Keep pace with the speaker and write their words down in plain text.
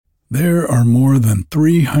There are more than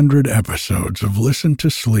 300 episodes of Listen to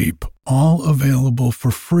Sleep, all available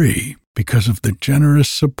for free because of the generous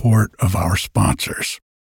support of our sponsors.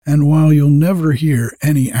 And while you'll never hear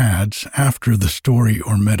any ads after the story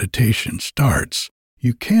or meditation starts,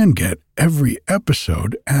 you can get every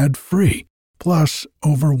episode ad-free, plus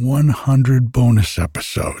over 100 bonus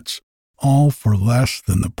episodes, all for less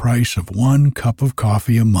than the price of one cup of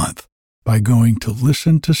coffee a month by going to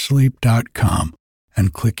listentosleep.com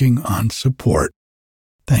and clicking on support.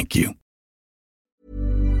 Thank you.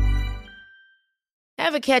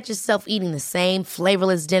 Ever catch yourself eating the same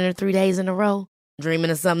flavorless dinner 3 days in a row? Dreaming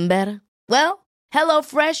of something better? Well,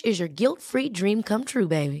 HelloFresh is your guilt-free dream come true,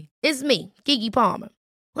 baby. It's me, Keke Palmer.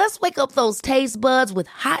 Let's wake up those taste buds with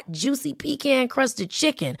hot, juicy pecan-crusted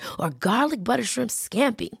chicken or garlic butter shrimp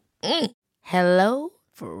scampi. Hello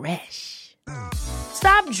Fresh.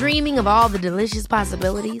 Stop dreaming of all the delicious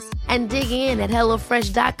possibilities and dig in at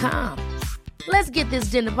HelloFresh.com. Let's get this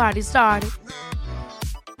dinner party started.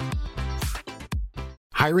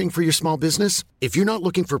 Hiring for your small business? If you're not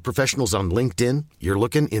looking for professionals on LinkedIn, you're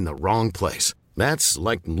looking in the wrong place. That's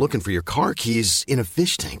like looking for your car keys in a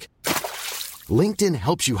fish tank. LinkedIn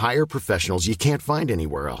helps you hire professionals you can't find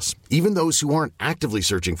anywhere else, even those who aren't actively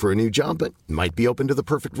searching for a new job but might be open to the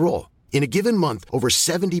perfect role. In a given month, over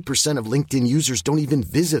 70% of LinkedIn users don't even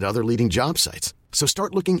visit other leading job sites. So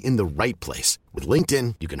start looking in the right place. With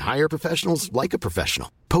LinkedIn, you can hire professionals like a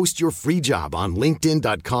professional. Post your free job on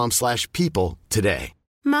linkedin.com/people today.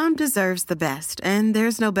 Mom deserves the best, and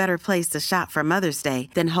there's no better place to shop for Mother's Day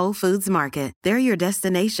than Whole Foods Market. They're your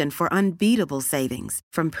destination for unbeatable savings,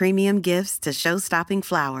 from premium gifts to show-stopping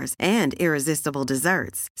flowers and irresistible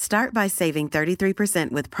desserts. Start by saving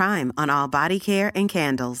 33% with Prime on all body care and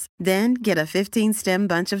candles. Then get a 15-stem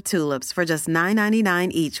bunch of tulips for just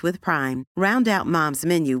 $9.99 each with Prime. Round out Mom's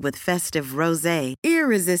menu with festive rosé,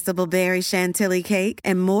 irresistible berry chantilly cake,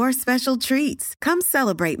 and more special treats. Come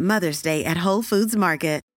celebrate Mother's Day at Whole Foods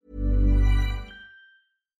Market.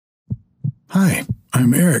 Hi,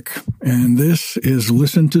 I'm Eric, and this is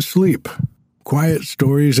Listen to Sleep, quiet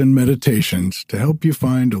stories and meditations to help you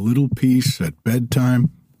find a little peace at bedtime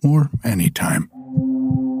or anytime.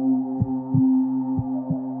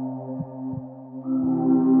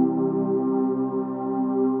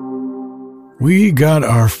 We got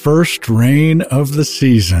our first rain of the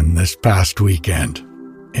season this past weekend.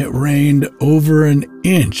 It rained over an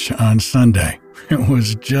inch on Sunday. It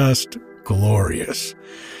was just glorious.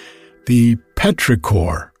 The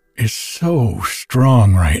petrichor is so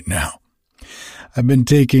strong right now. I've been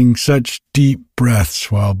taking such deep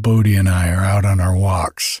breaths while Bodhi and I are out on our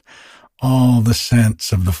walks. All the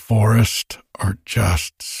scents of the forest are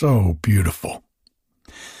just so beautiful.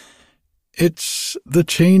 It's the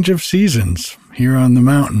change of seasons here on the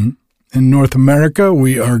mountain. In North America,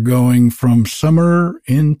 we are going from summer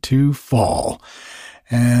into fall,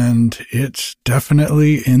 and it's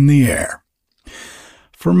definitely in the air.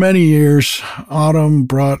 For many years, autumn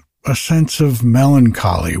brought a sense of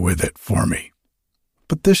melancholy with it for me.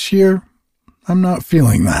 But this year, I'm not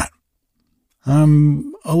feeling that.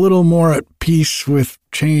 I'm a little more at peace with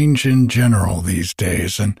change in general these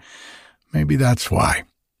days, and maybe that's why.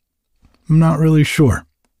 I'm not really sure.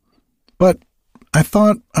 But I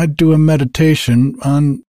thought I'd do a meditation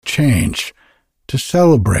on change to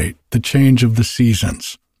celebrate the change of the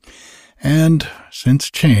seasons. And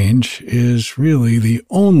since change is really the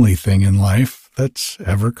only thing in life that's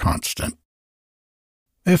ever constant.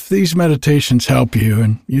 If these meditations help you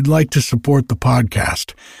and you'd like to support the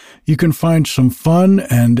podcast, you can find some fun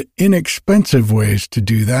and inexpensive ways to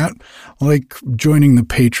do that, like joining the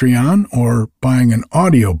Patreon or buying an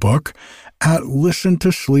audiobook at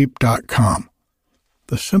listentosleep.com.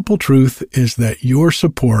 The simple truth is that your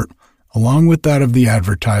support, along with that of the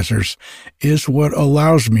advertisers, is what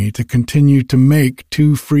allows me to continue to make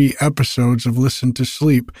 2 free episodes of Listen to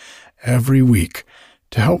Sleep every week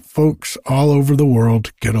to help folks all over the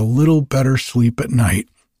world get a little better sleep at night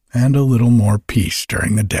and a little more peace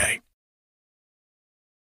during the day.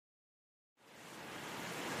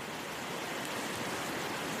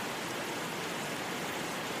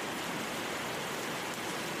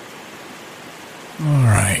 All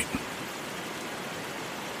right.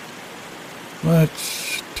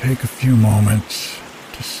 Let's take a few moments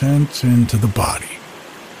to sense into the body.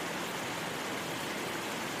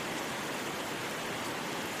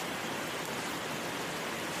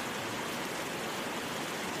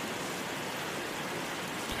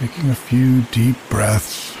 Taking a few deep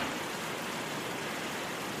breaths.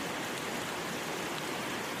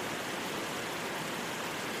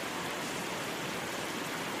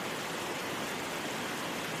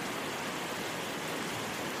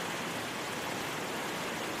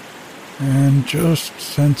 And just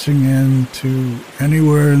sensing into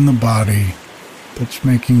anywhere in the body that's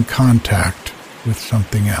making contact with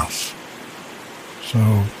something else. So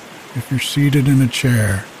if you're seated in a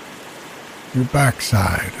chair, your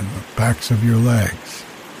backside and the backs of your legs.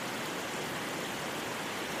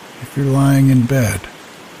 If you're lying in bed,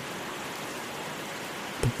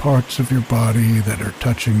 the parts of your body that are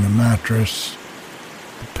touching the mattress,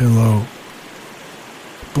 the pillow,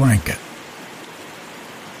 the blanket.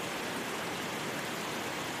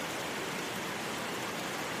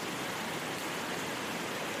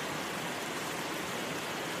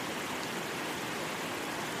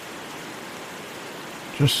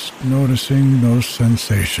 Just noticing those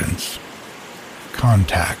sensations,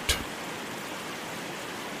 contact.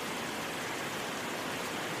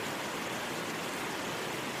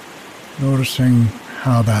 Noticing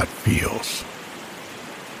how that feels.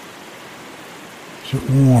 Is it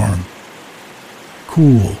warm,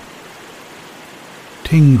 cool,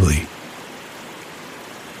 tingly?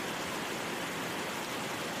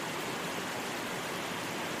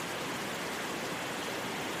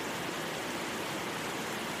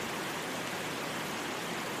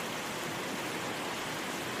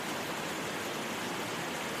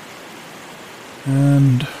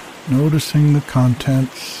 And noticing the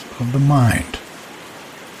contents of the mind.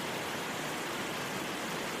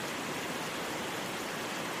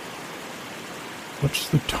 What's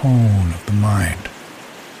the tone of the mind?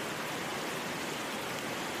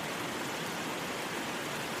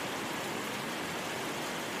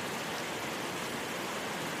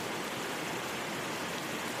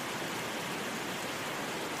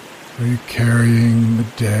 Are you carrying the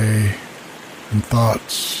day and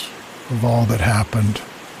thoughts of all that happened?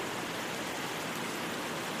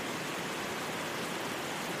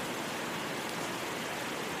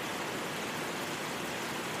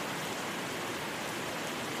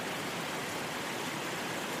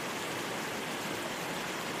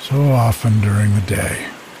 So often during the day,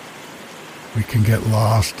 we can get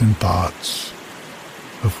lost in thoughts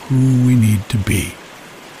of who we need to be,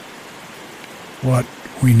 what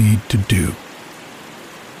we need to do,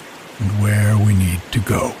 and where we need to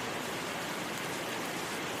go.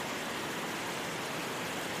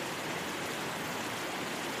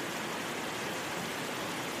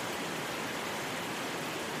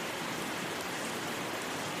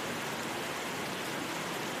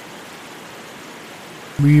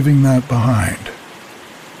 Leaving that behind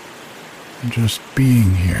and just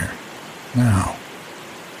being here, now,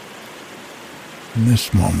 in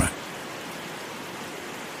this moment,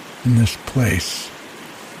 in this place.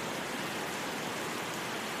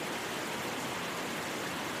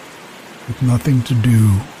 With nothing to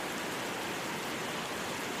do,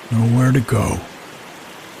 nowhere to go,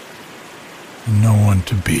 and no one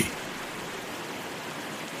to be.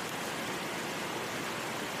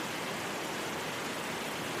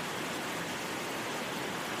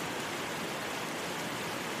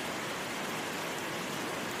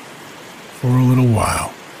 For a little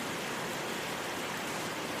while,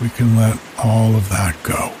 we can let all of that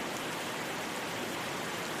go.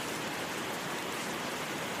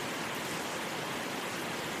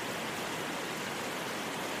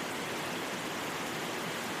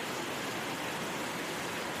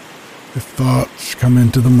 If thoughts come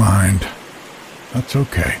into the mind, that's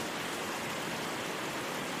okay.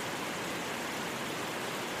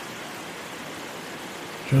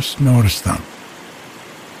 Just notice them.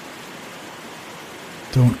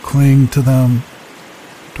 Don't cling to them.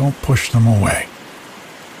 Don't push them away.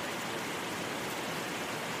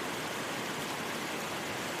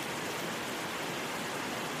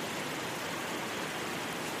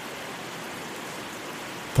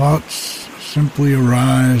 Thoughts simply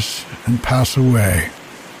arise and pass away,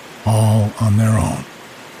 all on their own.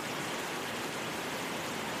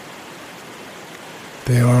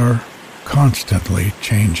 They are constantly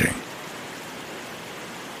changing.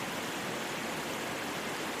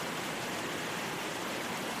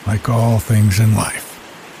 Like all things in life.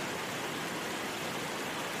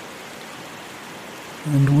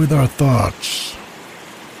 And with our thoughts,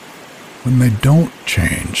 when they don't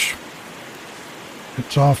change,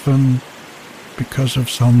 it's often because of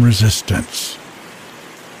some resistance.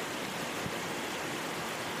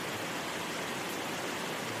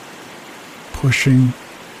 Pushing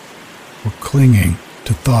or clinging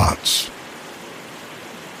to thoughts.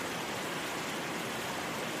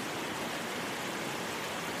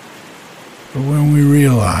 But when we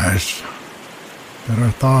realize that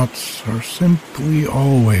our thoughts are simply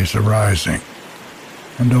always arising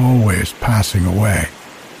and always passing away,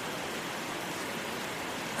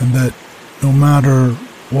 and that no matter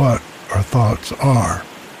what our thoughts are,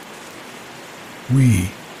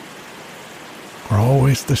 We are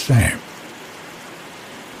always the same.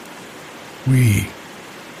 We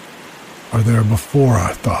are there before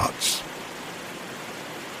our thoughts,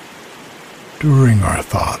 during our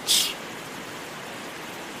thoughts,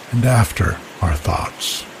 and after our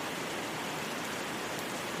thoughts.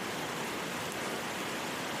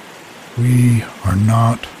 We are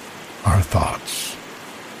not our thoughts.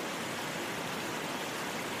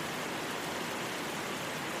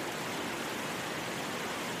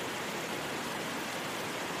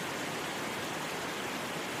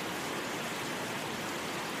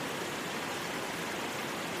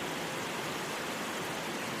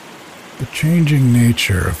 The changing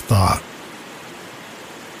nature of thought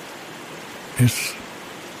is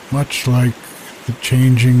much like the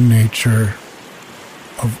changing nature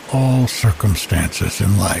of all circumstances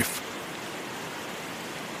in life.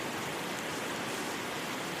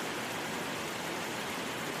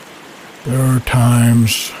 There are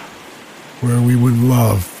times where we would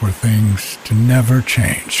love for things to never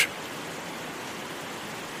change,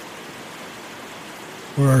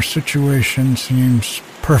 where our situation seems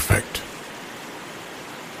perfect.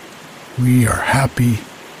 We are happy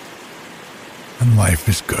and life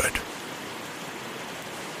is good.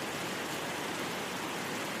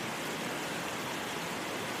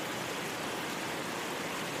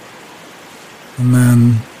 And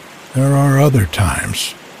then there are other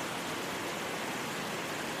times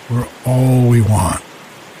where all we want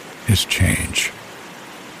is change.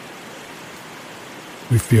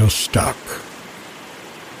 We feel stuck,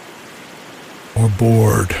 or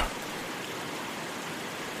bored,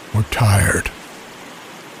 or tired,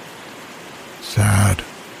 sad,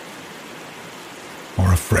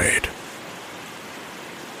 or afraid.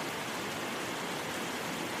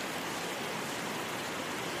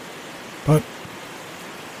 But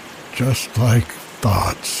just like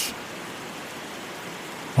thoughts,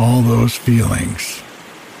 all those feelings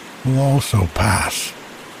will also pass.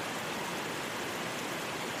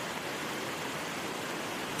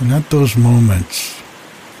 And at those moments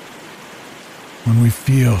when we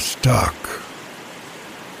feel stuck,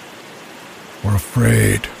 or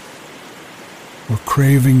afraid, or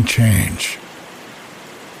craving change,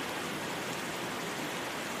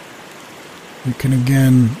 we can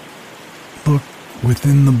again look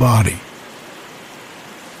within the body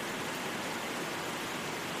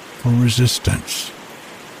for resistance.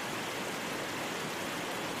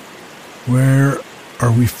 Where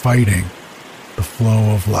are we fighting the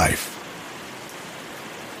flow of life?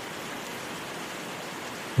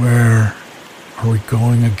 Where are we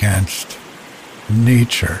going against the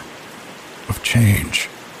nature of change?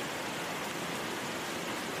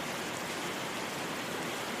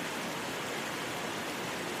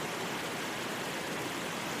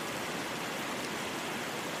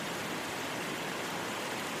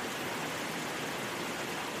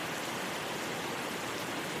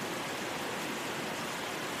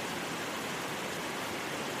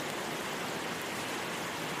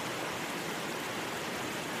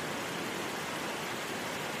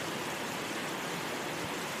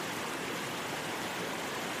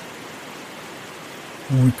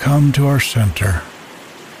 When we come to our center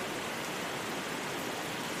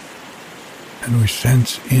and we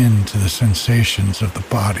sense into the sensations of the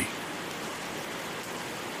body,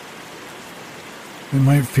 we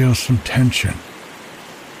might feel some tension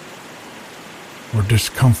or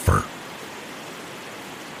discomfort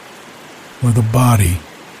where the body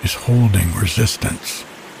is holding resistance.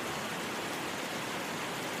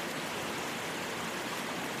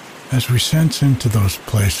 As we sense into those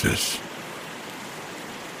places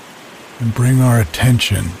and bring our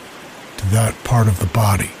attention to that part of the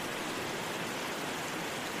body,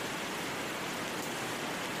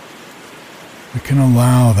 we can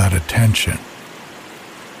allow that attention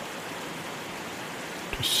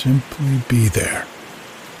to simply be there.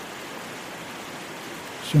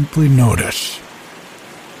 Simply notice.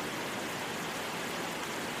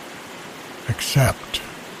 Accept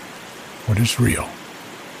what is real.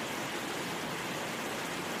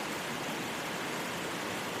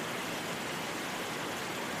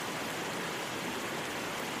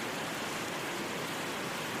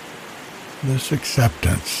 This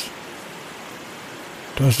acceptance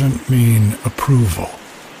doesn't mean approval.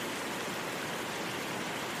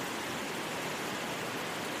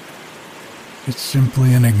 It's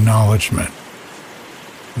simply an acknowledgement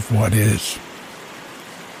of what is.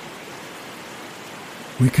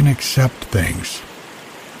 We can accept things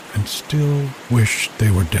and still wish they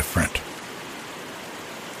were different.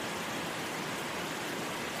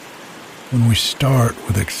 When we start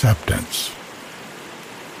with acceptance,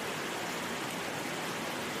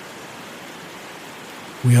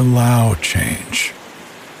 we allow change.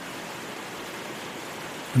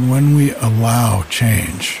 And when we allow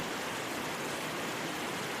change,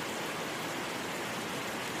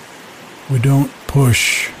 we don't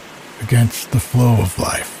push against the flow of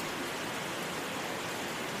life.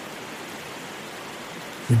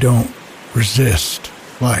 We don't resist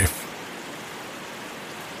life.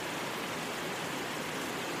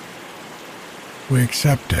 We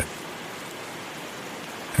accept it,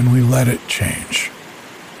 and we let it change.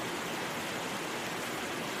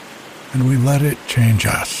 And we let it change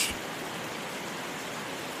us.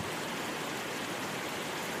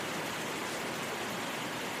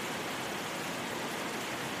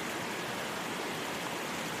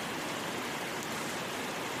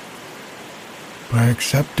 By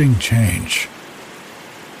accepting change,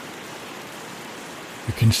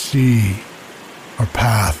 we can see our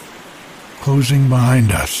path closing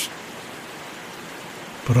behind us,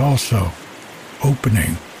 but also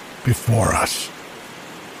opening before us.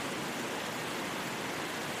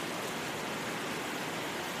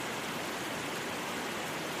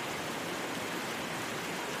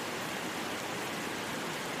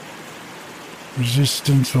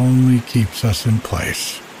 Resistance only keeps us in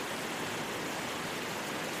place.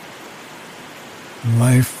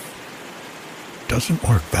 Life doesn't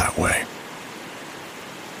work that way.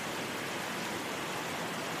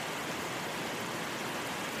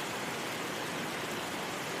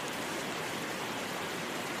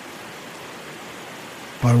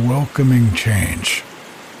 By welcoming change,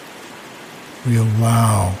 we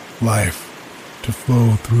allow life to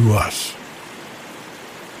flow through us.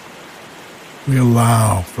 We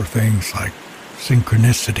allow for things like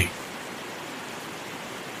synchronicity,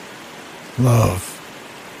 love,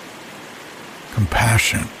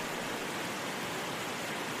 compassion,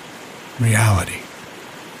 reality.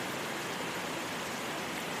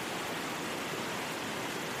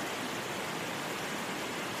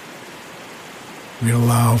 We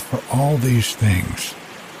allow for all these things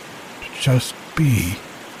to just be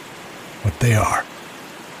what they are.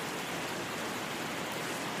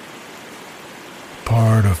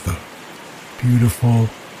 Part of the beautiful,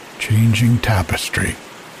 changing tapestry,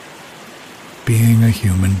 being a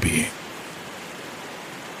human being.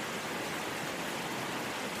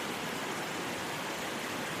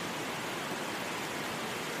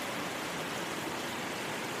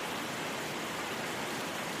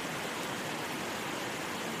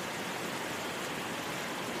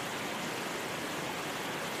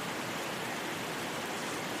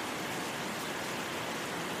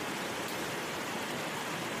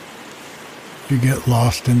 You get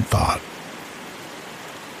lost in thought,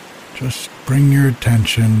 just bring your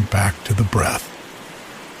attention back to the breath,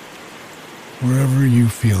 wherever you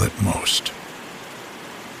feel it most.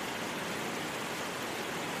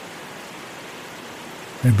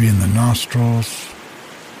 Maybe in the nostrils,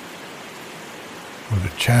 or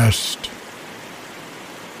the chest,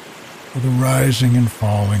 or the rising and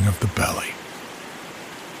falling of the belly.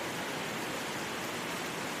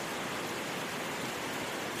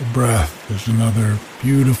 The breath is another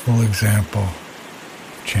beautiful example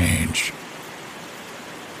of change.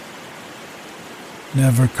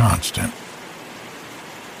 Never constant.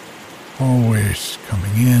 Always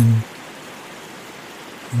coming in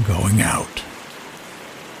and going out.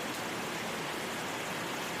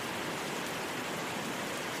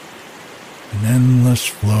 An endless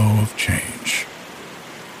flow of change.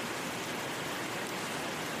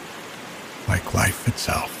 Like life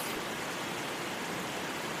itself.